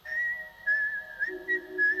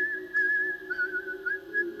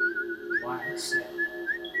Ysl Quan.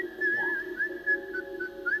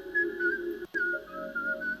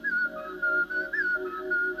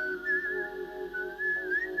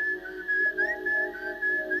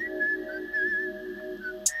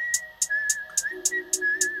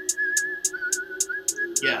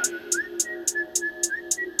 Yeah.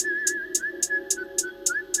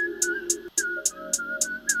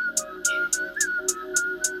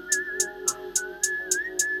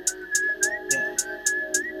 Yeah.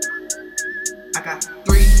 I got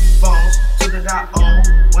 3 phones, 2 that I own,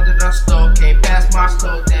 1 that I stole. Can't pass my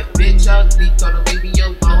stove. That bitch ugly, told her leave me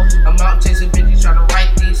alone. I'm out chasing bitches, trying to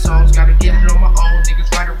write these songs. Gotta get it on my own.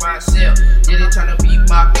 Niggas ride around self. Yeah, they tryna be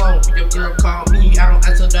my clone. When your girl call me, I don't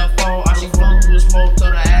answer the phone. All she wanna do is smoke,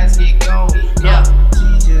 told her ass get gone. Yeah. She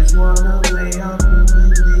just wanna lay up in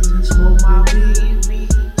the lady, smoke my weed.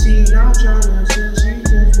 She not tryna chill, she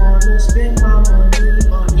just wanna spend my money.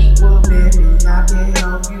 Well, baby, I can't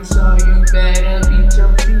help you, so you better beat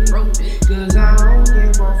your feet. Cause I don't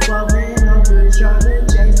give a fuck, man, I'm just tryna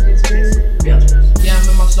chase this thing. Yeah, I'm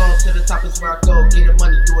in my zone, to the top is where I go. Get the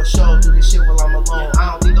money, do a show, do this shit while I'm alone.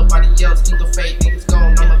 I don't need nobody else, need the fake niggas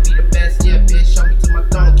gone. I'ma be the best, yeah, bitch, show me to my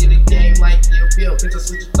throne. Get a game like yeah, Bill, bitch, I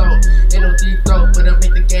switch your throat. Ain't no deep throat, but I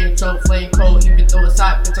make the game choke. Flame cold, even though it's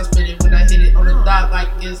hot, bitch, I spit it when I hit it on the dot like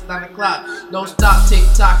it's 9 o'clock. No stop, tick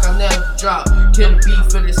tock, I never drop. Kill the beat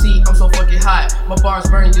for the seat, I'm so fucking hot. My bars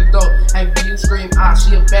burn your throat, have you scream, ah,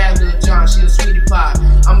 she a bad little John, she a sweetie pie.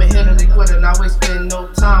 I'm a hitter, they quitter, not wasting no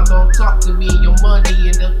time. Don't talk to me, your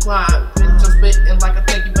money in the climb. Bitch, I'm spitting like a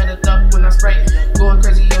tank, you better duck when I